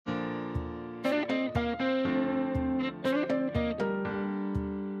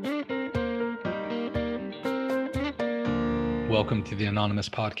Welcome to the Anonymous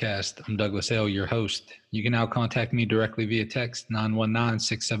Podcast. I'm Douglas L., your host. You can now contact me directly via text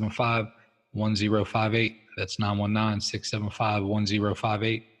 919-675-1058. That's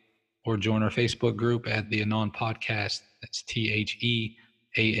 919-675-1058. Or join our Facebook group at the Anon Podcast. That's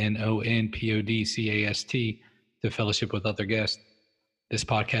TheAnonPodcast to fellowship with other guests. This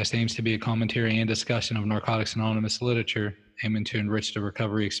podcast aims to be a commentary and discussion of Narcotics Anonymous literature, aiming to enrich the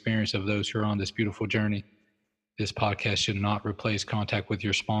recovery experience of those who are on this beautiful journey. This podcast should not replace contact with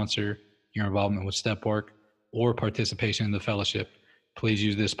your sponsor, your involvement with step work, or participation in the fellowship. Please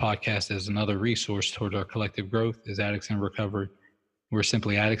use this podcast as another resource toward our collective growth as addicts in recovery. We're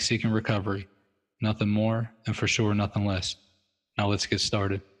simply addicts seeking recovery, nothing more, and for sure, nothing less. Now let's get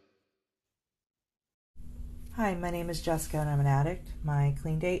started. Hi, my name is Jessica and I'm an addict. My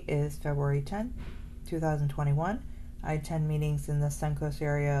clean date is February 10, 2021. I attend meetings in the Suncoast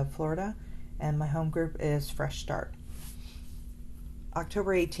area of Florida, and my home group is Fresh Start.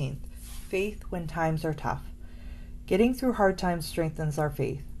 October 18th, faith when times are tough. Getting through hard times strengthens our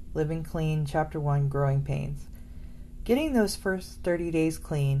faith. Living clean, Chapter 1, Growing Pains. Getting those first 30 days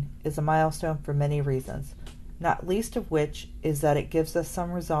clean is a milestone for many reasons, not least of which is that it gives us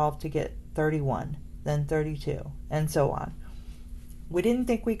some resolve to get 31, then 32, and so on. We didn't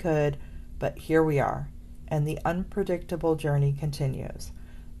think we could, but here we are, and the unpredictable journey continues.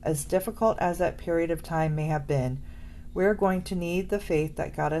 As difficult as that period of time may have been, we're going to need the faith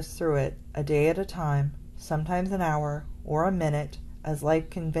that got us through it a day at a time, sometimes an hour or a minute, as life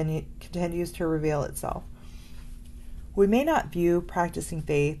continues to reveal itself. We may not view practicing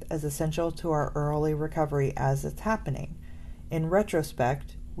faith as essential to our early recovery as it's happening. In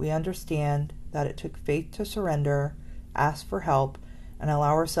retrospect, we understand that it took faith to surrender, ask for help, and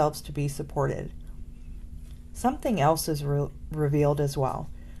allow ourselves to be supported. Something else is revealed as well.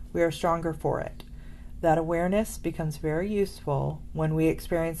 We are stronger for it. That awareness becomes very useful when we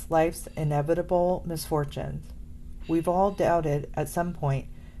experience life's inevitable misfortunes. We've all doubted at some point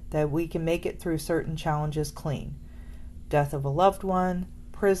that we can make it through certain challenges clean. Death of a loved one,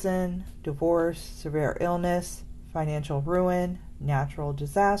 prison, divorce, severe illness, financial ruin, natural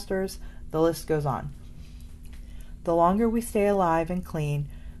disasters, the list goes on. The longer we stay alive and clean,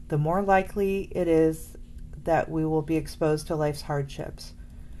 the more likely it is that we will be exposed to life's hardships.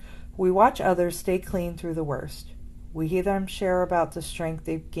 We watch others stay clean through the worst. We hear them share about the strength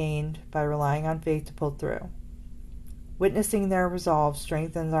they've gained by relying on faith to pull through. Witnessing their resolve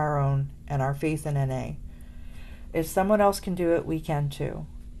strengthens our own and our faith in NA. If someone else can do it, we can too.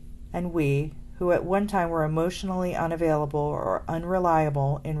 And we, who at one time were emotionally unavailable or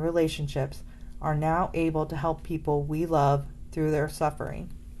unreliable in relationships, are now able to help people we love through their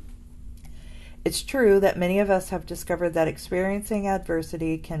suffering. It's true that many of us have discovered that experiencing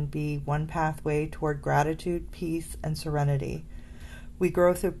adversity can be one pathway toward gratitude, peace, and serenity. We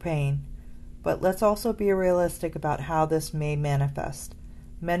grow through pain, but let's also be realistic about how this may manifest.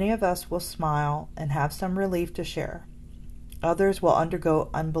 Many of us will smile and have some relief to share. Others will undergo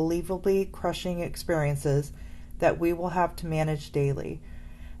unbelievably crushing experiences that we will have to manage daily,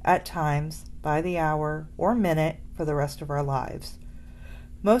 at times by the hour or minute for the rest of our lives.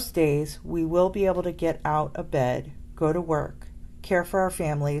 Most days, we will be able to get out of bed, go to work, care for our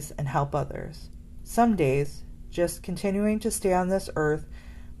families, and help others. Some days, just continuing to stay on this earth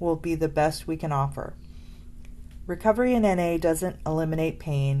will be the best we can offer. Recovery in NA doesn't eliminate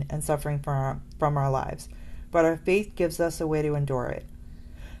pain and suffering from our lives, but our faith gives us a way to endure it.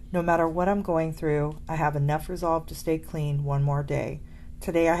 No matter what I'm going through, I have enough resolve to stay clean one more day.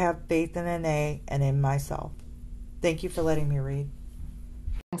 Today I have faith in NA and in myself. Thank you for letting me read.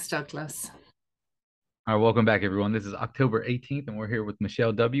 Thanks, Douglas. All right, welcome back, everyone. This is October 18th, and we're here with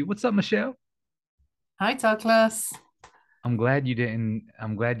Michelle W. What's up, Michelle? Hi, Douglas. I'm glad you didn't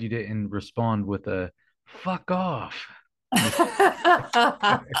respond with a fuck off.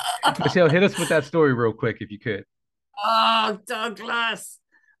 Michelle, hit us with that story real quick if you could. Oh, Douglas.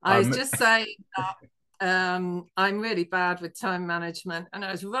 I was just saying that I'm really bad with time management, and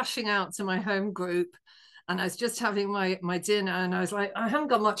I was rushing out to my home group, and I was just having my dinner, and I was like, I haven't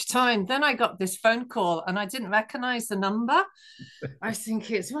got much time. Then I got this phone call, and I didn't recognize the number. I was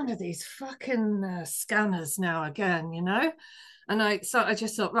thinking it's one of these fucking scanners now again, you know? And I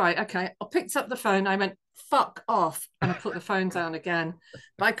just thought, right, okay. I picked up the phone. I went, fuck off. And I put the phone down again.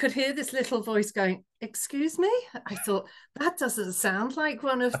 But I could hear this little voice going, excuse me? I thought, that doesn't sound like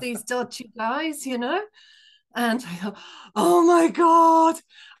one of these dodgy guys, you know? And I thought, oh my God,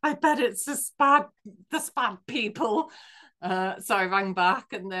 I bet it's the SPAD people. So I rang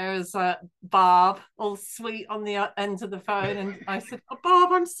back, and there was Barb, all sweet on the end of the phone. And I said, "Oh,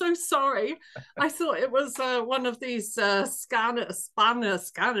 Barb, I'm so sorry. I thought it was one of these scanners,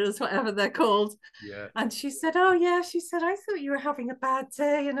 whatever they're called." Yeah. And she said, "Oh, yeah." She said, "I thought you were having a bad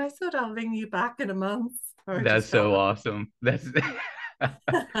day, and I thought I'll ring you back in a month." That's so awesome. That's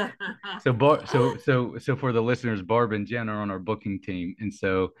so for the listeners, Barb and Jen are on our booking team, and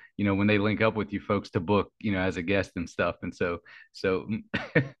so when they link up with you folks to book, as a guest and stuff, and so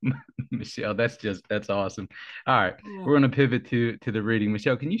Michelle, that's awesome. All right, Yeah. we're gonna pivot to the reading.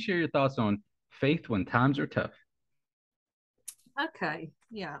 Michelle, can you share your thoughts on faith when times are tough? Okay,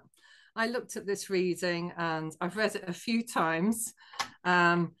 yeah. I looked at this reading and I've read it a few times.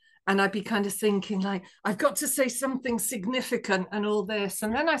 And I'd be kind of thinking, like, I've got to say something significant and all this.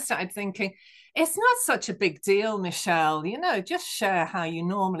 And then I started thinking, it's not such a big deal, Michelle. Just share how you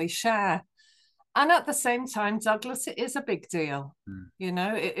normally share. And at the same time, Douglas, it is a big deal.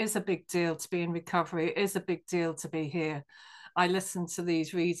 It is a big deal to be in recovery. It is a big deal to be here. I listen to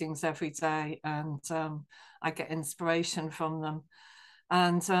these readings every day, and I get inspiration from them.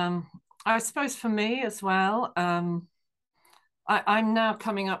 And I suppose for me as well, I'm now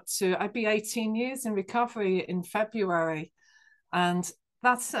coming up to, I'd be 18 years in recovery in February. And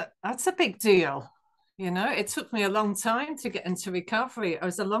that's a big deal. It took me a long time to get into recovery. I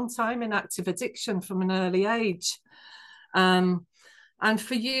was a long time in active addiction from an early age. And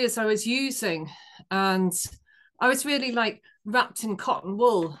for years I was using, and I was really like wrapped in cotton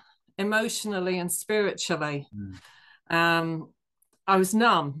wool emotionally and spiritually. I was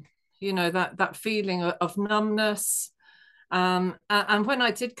numb, that feeling of numbness. And when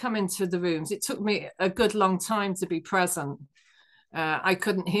I did come into the rooms, it took me a good long time to be present. I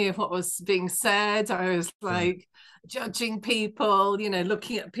couldn't hear what was being said. I was like judging people,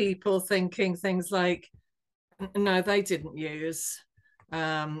 looking at people, thinking things like, no, they didn't use.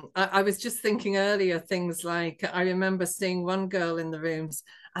 I was just thinking earlier things like, I remember seeing one girl in the rooms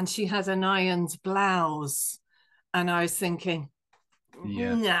and she had an ironed blouse. And I was thinking,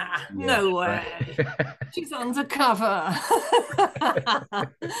 no way. She's undercover.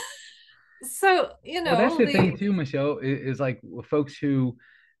 So, well, that's the thing too, Michelle, is like folks who,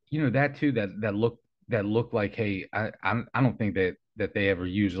 that look like, hey, I don't think that they ever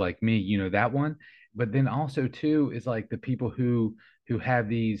use like me, that one. But then also too is like the people who have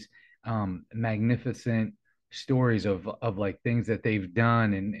these magnificent stories of like things that they've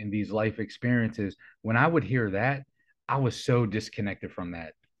done and these life experiences. When I would hear that, I was so disconnected from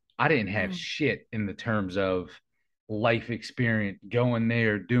that. I didn't have shit in the terms of life experience, going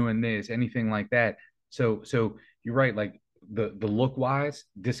there, doing this, anything like that. So you're right, like the look wise,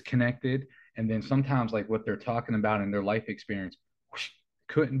 disconnected, and then sometimes like what they're talking about in their life experience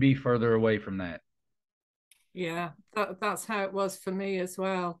couldn't be further away from that. Yeah, that's how it was for me as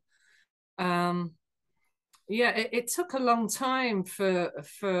well. It took a long time for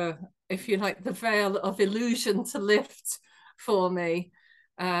if you like the veil of illusion to lift for me.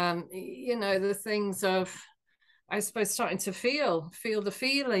 The things of, I suppose, starting to feel the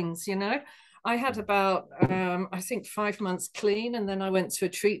feelings. I had about I think 5 months clean, and then I went to a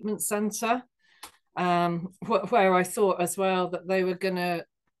treatment center where I thought as well that they were going to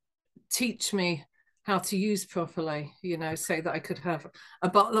teach me how to use properly, so that I could have a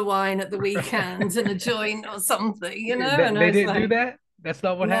bottle of wine at the weekend and a joint or something, And they didn't do that? That's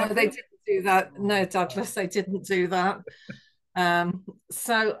not what happened? No, they didn't do that. No, Douglas, they didn't do that.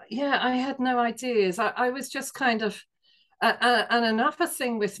 So, yeah, I had no ideas. I was just kind of, and another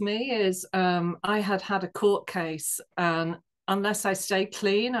thing with me is I had a court case, and unless I stayed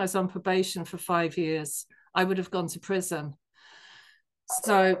clean, I was on probation for 5 years. I would have gone to prison.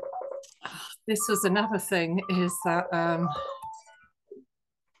 So this was another thing, is that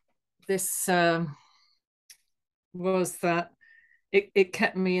this was that it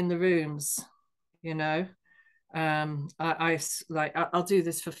kept me in the rooms, I like, I'll do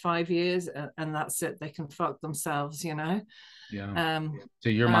this for 5 years and that's it. They can fuck themselves, Yeah. So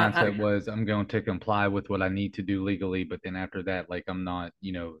your mindset was, I'm going to comply with what I need to do legally, but then after that, like, I'm not,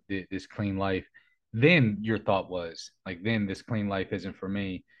 this clean life. Then your thought was like, then this clean life isn't for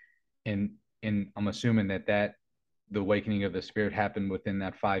me. And I'm assuming that the awakening of the spirit happened within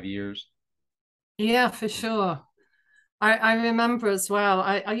that 5 years. Yeah, for sure. I remember as well,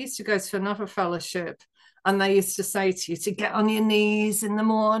 I used to go to another fellowship, and they used to say to you to get on your knees in the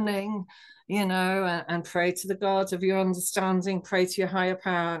morning, and pray to the God of your understanding, pray to your higher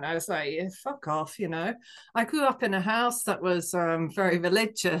power. And I was like, yeah, fuck off, I grew up in a house that was very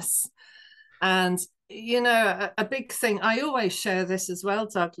religious. And, a big thing, I always share this as well,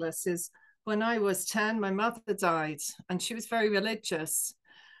 Douglas, is when I was 10, my mother died, and she was very religious.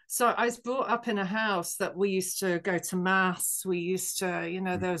 So I was brought up in a house that we used to go to mass. We used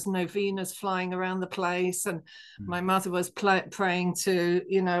to, there was novenas flying around the place, and my mother was praying to,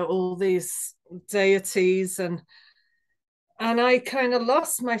 all these deities, and I kind of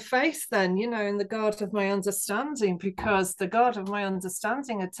lost my faith then, in the God of my understanding, because the God of my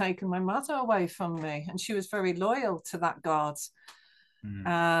understanding had taken my mother away from me, and she was very loyal to that God.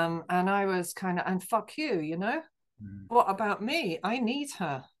 And I was kind of, and fuck you, what about me? I need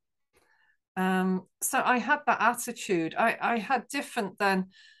her. So I had that attitude. I had different then,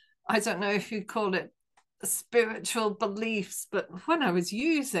 I don't know if you'd call it spiritual beliefs, but when I was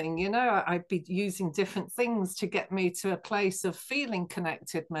using, I'd be using different things to get me to a place of feeling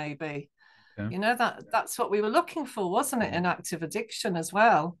connected, maybe. Okay. That's what we were looking for, wasn't it, in active addiction as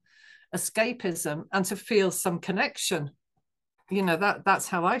well? Escapism, and to feel some connection. That's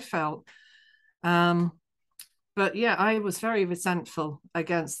how I felt. But yeah, I was very resentful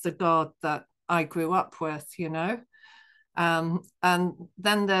against the God that I grew up with, and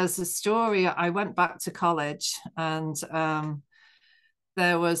then there's a story. I went back to college, and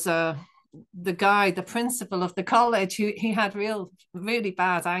there was the guy, the principal of the college, who he had really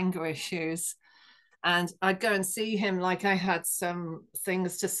bad anger issues. And I'd go and see him like I had some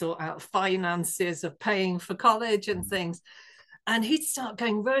things to sort out, finances of paying for college and things. And he'd start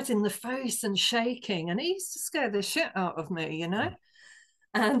going red in the face and shaking. And he used to scare the shit out of me,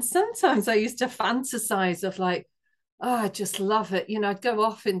 And sometimes I used to fantasize of like, oh, I just love it. I'd go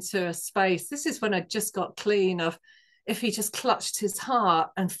off into a space. This is when I just got clean of if he just clutched his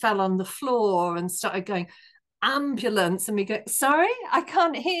heart and fell on the floor and started going, ambulance, and we go, sorry, I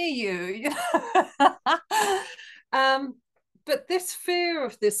can't hear you. But this fear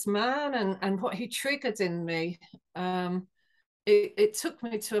of this man and what he triggered in me, it took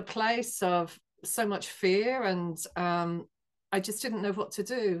me to a place of so much fear, and I just didn't know what to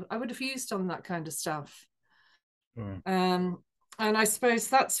do. I would have used on that kind of stuff. And I suppose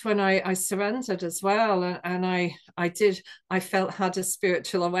that's when I surrendered as well, and I felt had a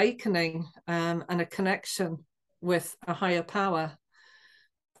spiritual awakening and a connection with a higher power.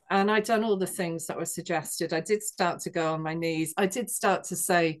 And I'd done all the things that were suggested. I did start to go on my knees. I did start to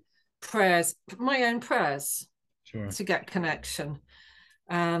say prayers, my own prayers, to get connection.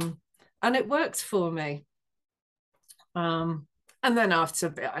 And it worked for me. And then after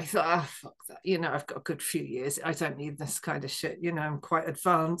a bit, I thought, oh, fuck that. I've got a good few years. I don't need this kind of shit. I'm quite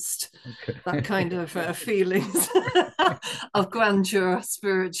advanced. Okay. That kind of feelings of grandeur,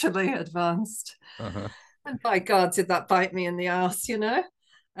 spiritually advanced. Uh-huh. And by God, did that bite me in the ass,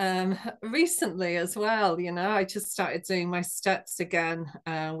 Recently as well, I just started doing my steps again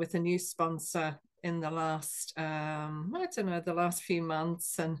with a new sponsor in the last, the last few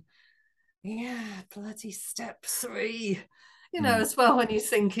months. And yeah, bloody step 3. As well, when you're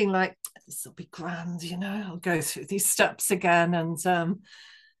thinking like, this will be grand, I'll go through these steps again. And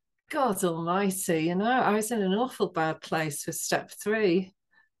God almighty, I was in an awful bad place with step 3,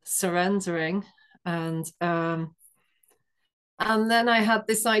 surrendering. And then I had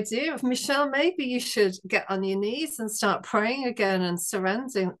this idea of, Michelle, maybe you should get on your knees and start praying again and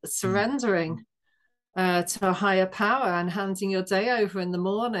surrendering to a higher power and handing your day over in the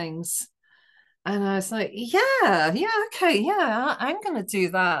mornings. And I was like, yeah, okay, yeah, I'm going to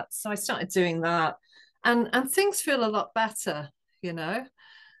do that. So I started doing that, and things feel a lot better,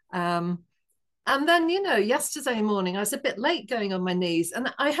 And then, yesterday morning, I was a bit late going on my knees,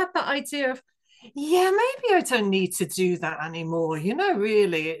 and I had that idea of, yeah, maybe I don't need to do that anymore.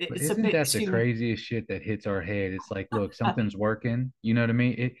 Really, it's Isn't a bit that the craziest shit that hits our head? It's like, look, something's working. You know what I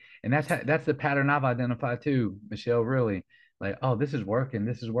mean? And that's the pattern I've identified too, Michelle. Really, like, oh, this is working.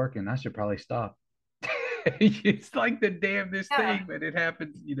 This is working. I should probably stop. It's like the damnedest thing, but it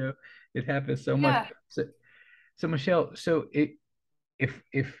happens. It happens so much. So Michelle, if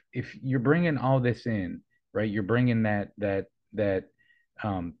you're bringing all this in, right? You're bringing that the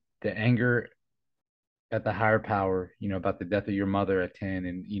anger at the higher power, about the death of your mother at 10,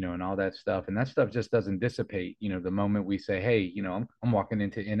 and and all that stuff, and that stuff just doesn't dissipate. The moment we say, hey, I'm walking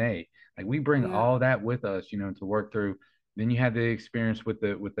into NA, like we bring all that with us, to work through. Then you have the experience with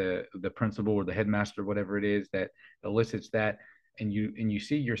the principal or the headmaster, whatever it is that elicits that, and you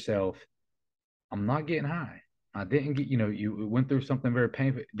see yourself, I'm not getting high. I didn't get, you went through something very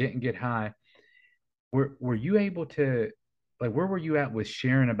painful, didn't get high. Were you able to, like, where were you at with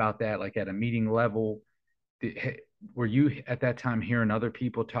sharing about that, like at a meeting level? Were you at that time hearing other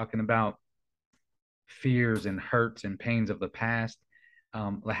people talking about fears and hurts and pains of the past?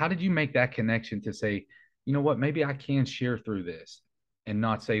 Like, how did you make that connection to say, you know what, maybe I can share through this? and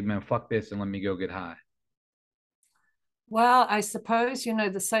not say, man, fuck this and let me go get high? Well, I suppose,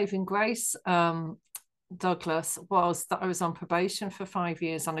 the saving grace, Douglas, was that I was on probation for 5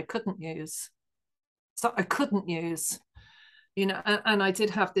 years and I couldn't use. So I couldn't use, and I did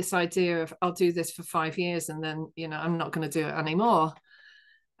have this idea of I'll do this for 5 years and then, I'm not going to do it anymore.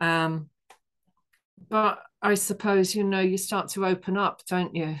 But I suppose, you start to open up,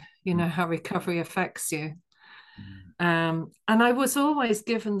 don't you? How recovery affects you. And I was always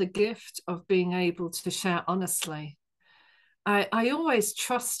given the gift of being able to share honestly. I always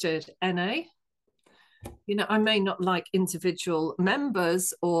trusted NA. I may not like individual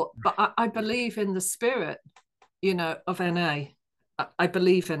members, but I believe in the spirit, of NA. I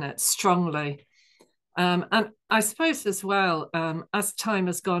believe in it strongly. And I suppose as well, as time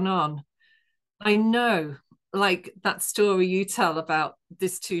has gone on, I know, like that story you tell about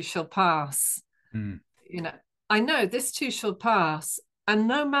this too shall pass. I know this too shall pass, and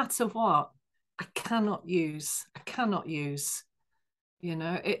no matter what, I cannot use.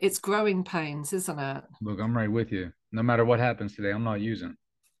 It's growing pains, isn't it? Look, I'm right with you. No matter what happens today, I'm not using.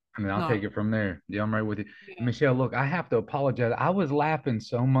 I mean, I'll take it from there. Yeah, I'm right with you. Yeah. Michelle, look, I have to apologize. I was laughing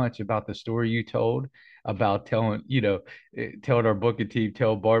so much about the story you told about telling our booking team,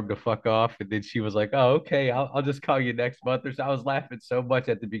 tell Barb to fuck off. And then she was like, oh, okay, I'll just call you next month or so. I was laughing so much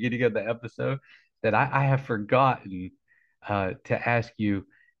at the beginning of the episode that I have forgotten to ask you,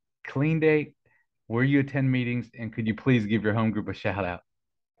 Clean Date, where you attend meetings, and could you please give your home group a shout out?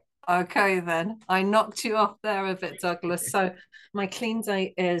 Okay, then. I knocked you off there a bit, Douglas. So my clean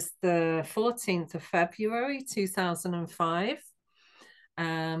date is the 14th of February, 2005.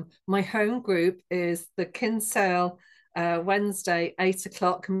 My home group is the Kinsale Wednesday 8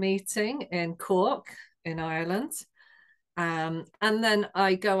 o'clock meeting in Cork in Ireland. And then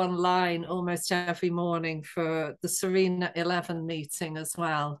I go online almost every morning for the Serena 11 meeting as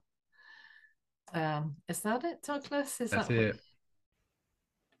well. Is that it, Douglas? That's it.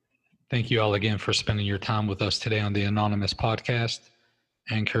 Thank you all again for spending your time with us today on the Anonymous Podcast.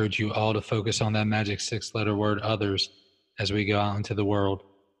 I encourage you all to focus on that magic 6-letter word, others, as we go out into the world.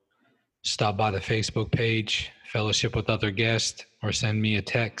 Stop by the Facebook page, Fellowship with Other Guests, or send me a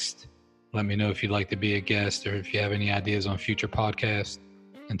text. Let me know if you'd like to be a guest or if you have any ideas on future podcasts.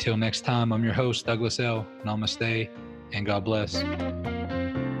 Until next time, I'm your host, Douglas L. Namaste, and God bless.